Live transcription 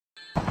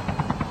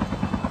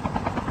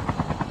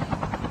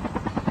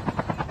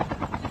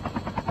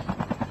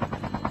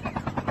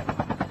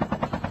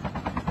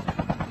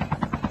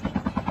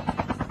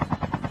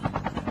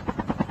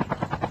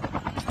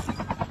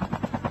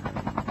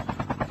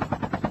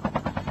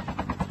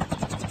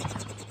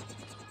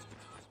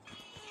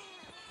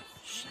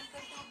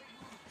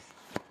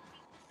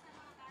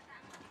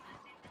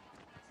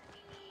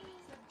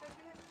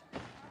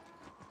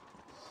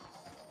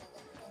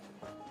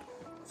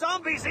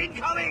Zombies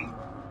incoming!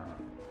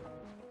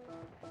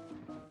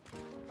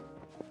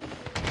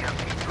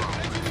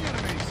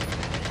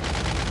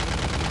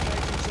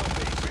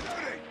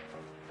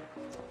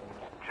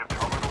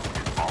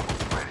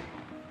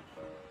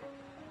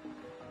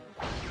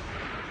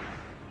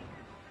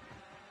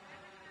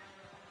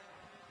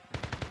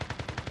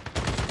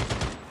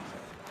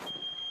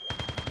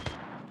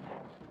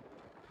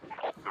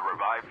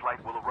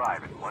 Flight will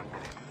arrive in 1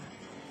 minute.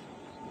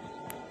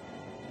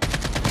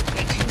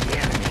 Engaging the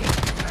enemy.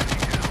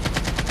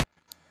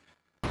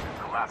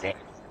 Collapsing.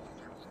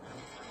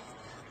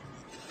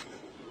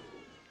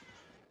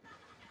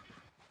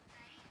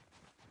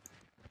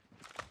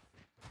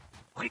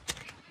 Wait.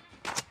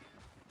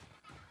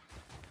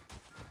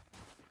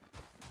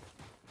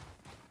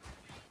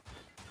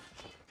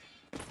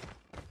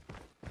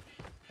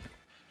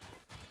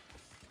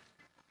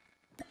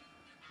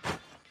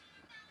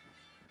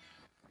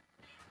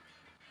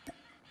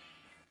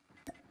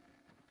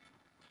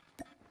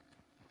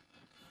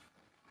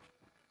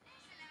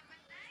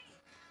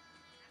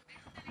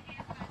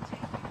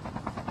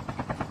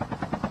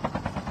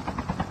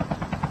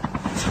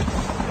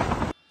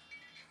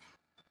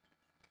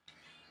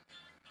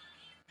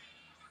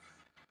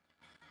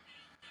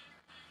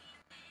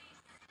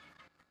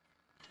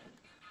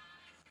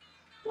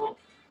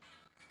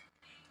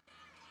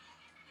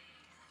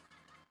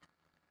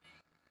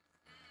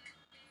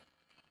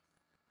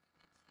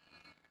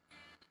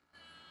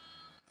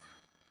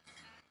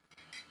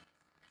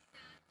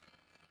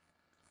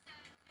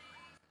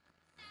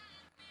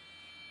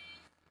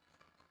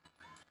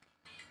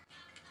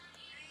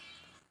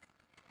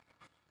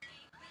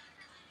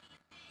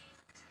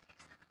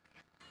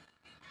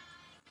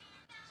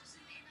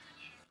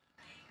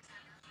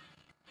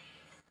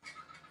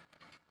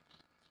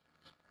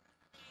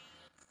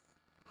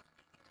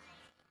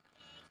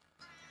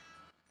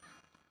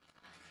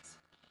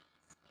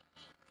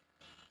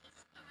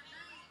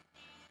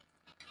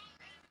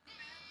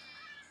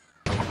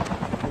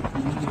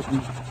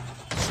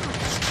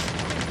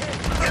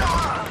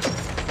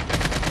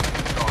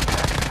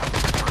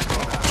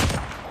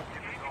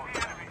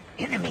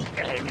 Enemy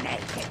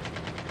eliminated.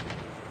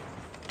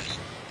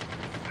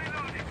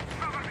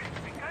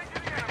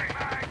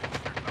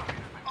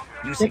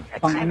 Using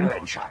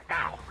adrenaline shot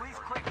now. Please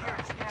click here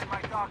to scan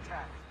my dog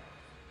tag.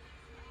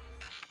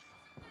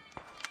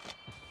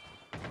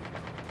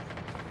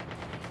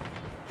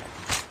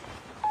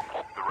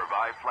 The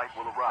revived flight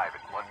will arrive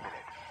in 1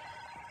 minute.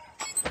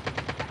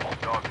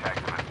 Dog tags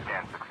have been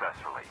scanned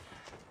successfully.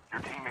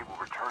 Your teammate will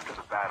return to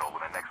the battle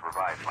when the next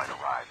revived flight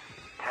arrives.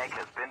 Tank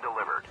has been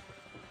delivered.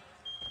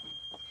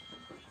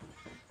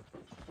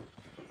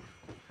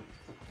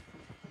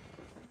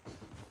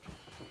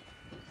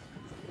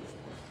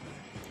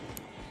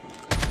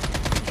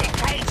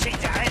 Engaging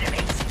the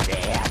enemies. The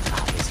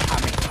aircraft is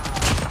coming.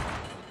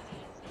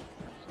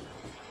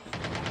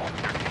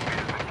 Your teammate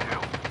has been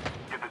killed.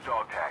 Get the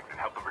dog tags and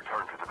help them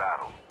return to the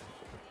battle.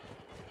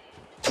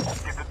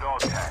 Get the dog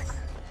tags.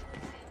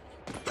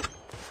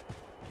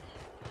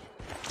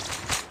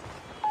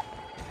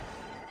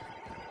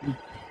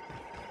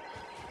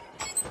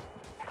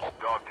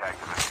 Dog tags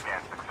have been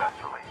scanned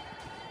successfully.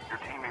 Your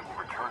teammate will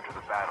return to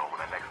the battle when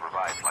the next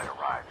revived flight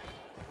arrives.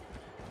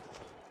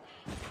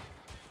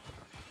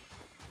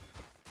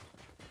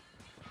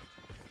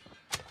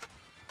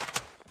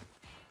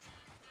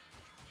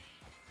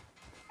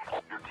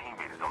 Your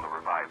teammate is on the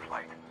revived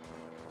flight.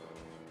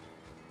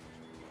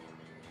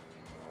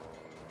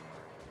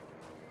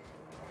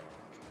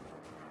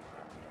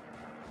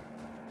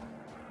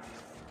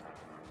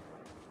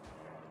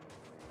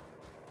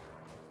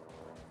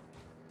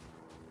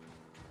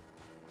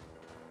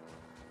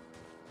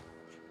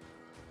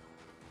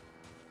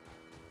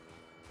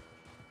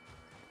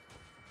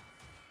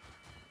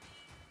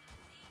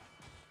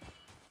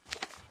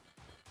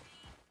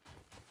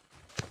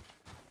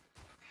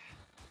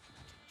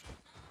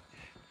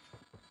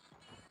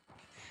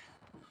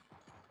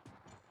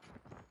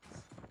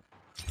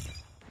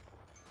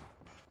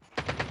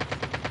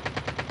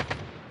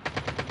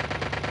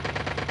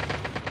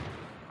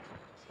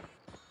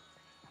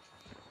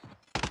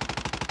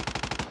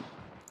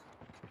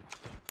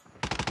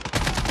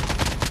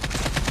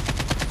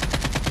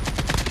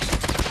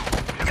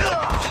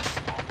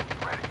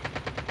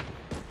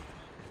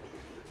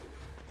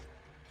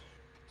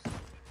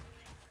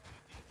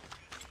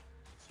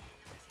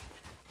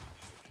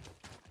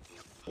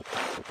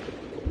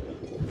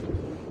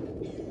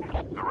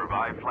 The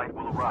revived flight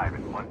will arrive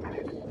in 1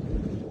 minute.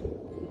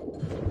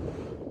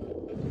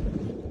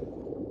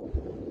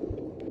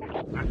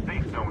 The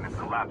safe zone is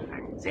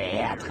collapsing. The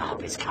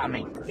airdrop is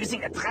coming.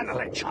 Using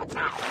adrenaline shot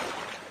now.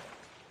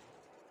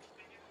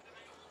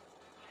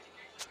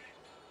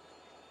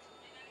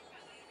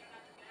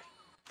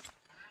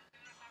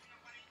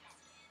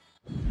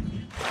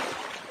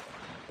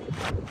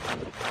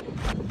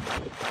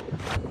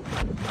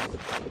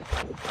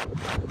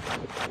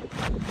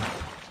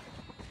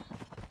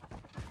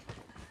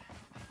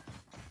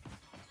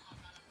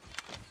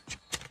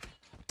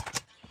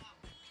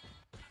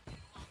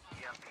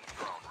 EMP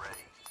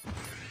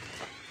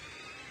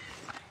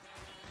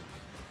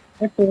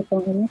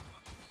Putang ina.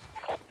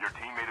 Your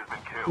teammate has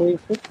been killed.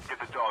 Basic. Get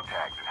the dog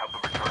tags and help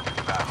them return to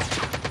the battle.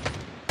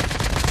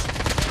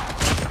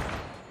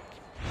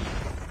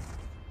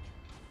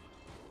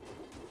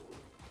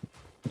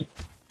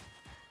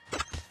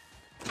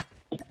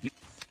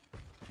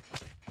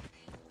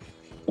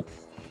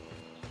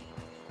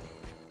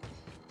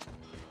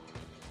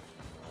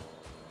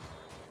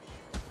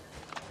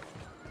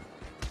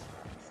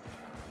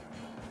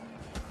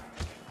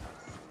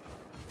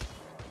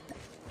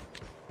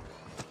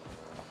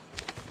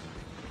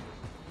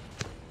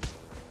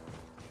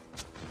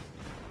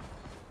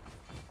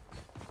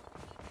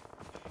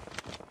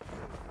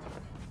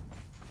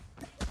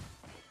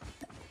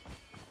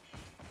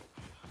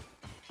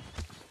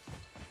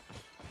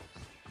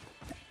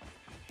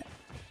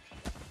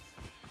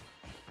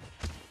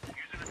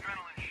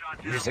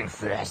 Using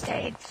first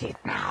aid kit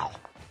now.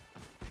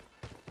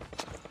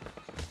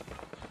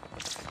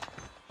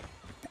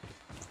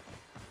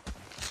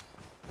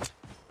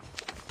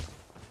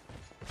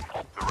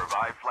 The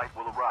revived flight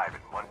will arrive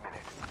in 1 minute.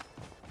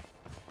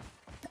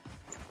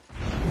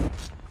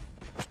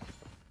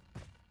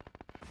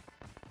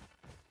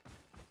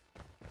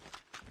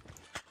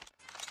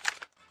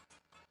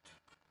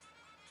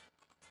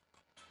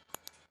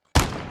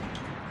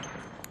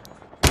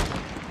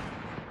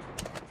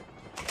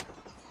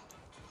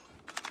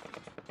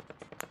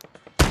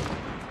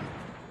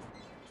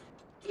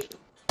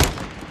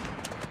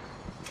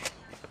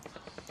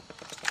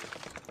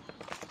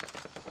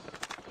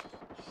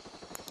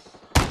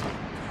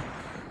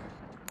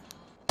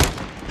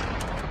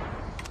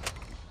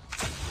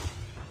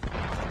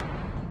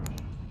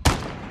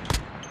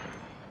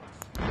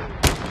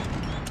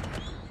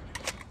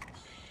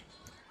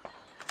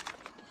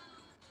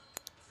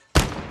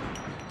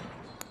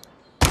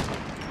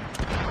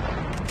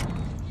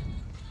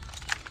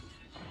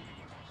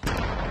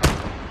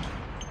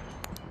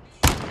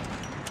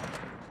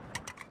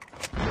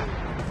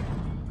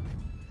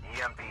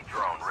 EMP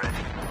drone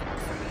ready.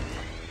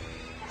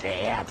 The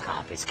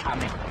airdrop is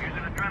coming. Here's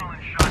an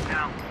adrenaline shot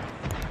now.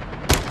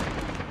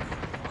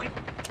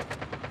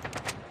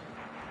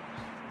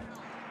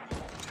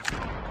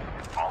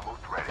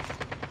 Almost ready.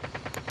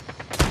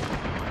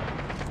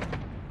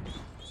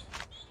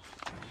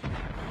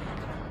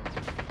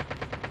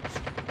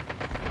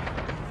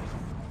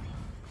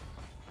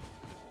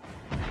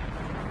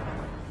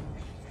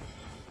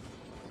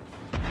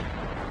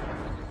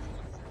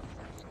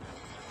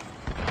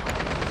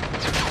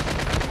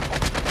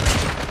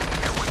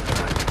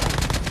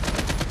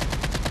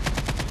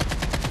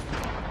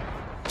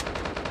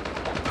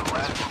 The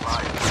last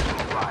revived flight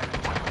will arrive in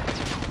 1 minute.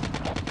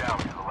 Down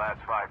to the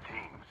last 5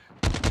 teams.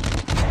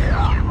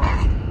 Don't give up.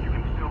 You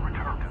can still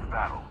return to the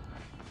battle.